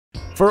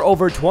For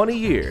over 20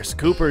 years,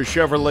 Kupper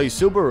Chevrolet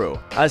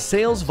Subaru, a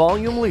sales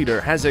volume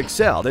leader, has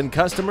excelled in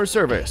customer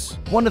service.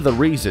 One of the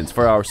reasons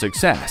for our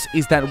success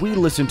is that we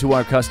listen to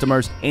our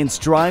customers and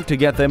strive to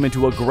get them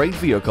into a great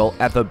vehicle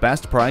at the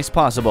best price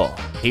possible.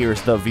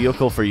 Here's the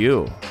vehicle for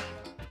you.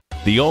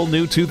 The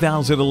all-new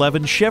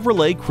 2011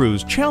 Chevrolet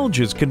Cruze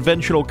challenges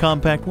conventional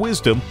compact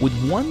wisdom with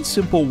one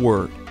simple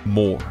word: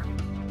 more.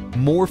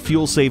 More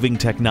fuel-saving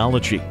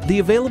technology. The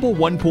available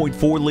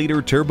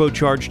 1.4-liter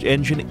turbocharged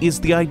engine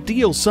is the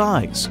ideal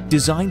size,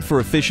 designed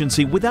for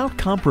efficiency without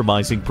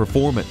compromising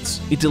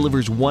performance. It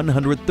delivers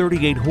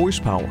 138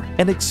 horsepower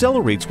and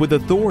accelerates with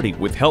authority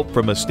with help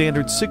from a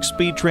standard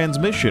 6-speed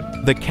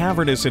transmission. The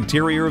cavernous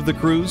interior of the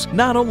Cruze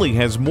not only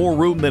has more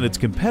room than its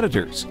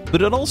competitors,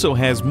 but it also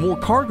has more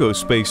cargo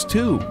space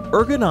too.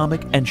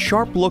 Ergonomic and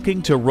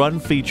sharp-looking to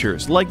run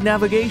features like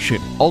navigation,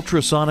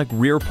 ultrasonic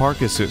rear park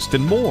assist,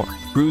 and more.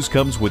 Cruze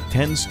comes with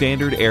 10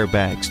 standard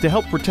airbags to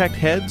help protect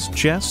heads,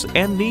 chests,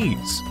 and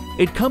knees.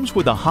 It comes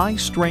with a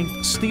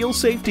high-strength steel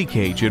safety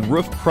cage and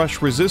roof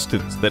crush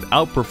resistance that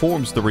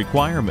outperforms the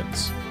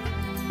requirements.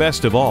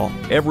 Best of all,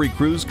 every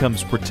Cruze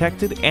comes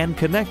protected and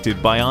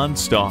connected by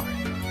OnStar.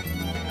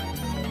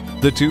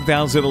 The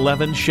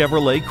 2011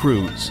 Chevrolet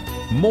Cruze.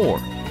 More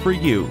for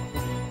you.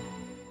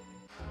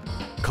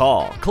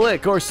 Call,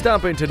 click, or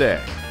stop in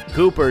today.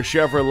 Kupper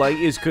Chevrolet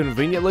is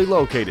conveniently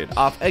located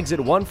off exit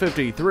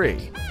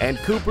 153, and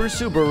Kupper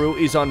Subaru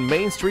is on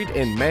Main Street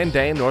in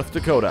Mandan, North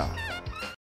Dakota.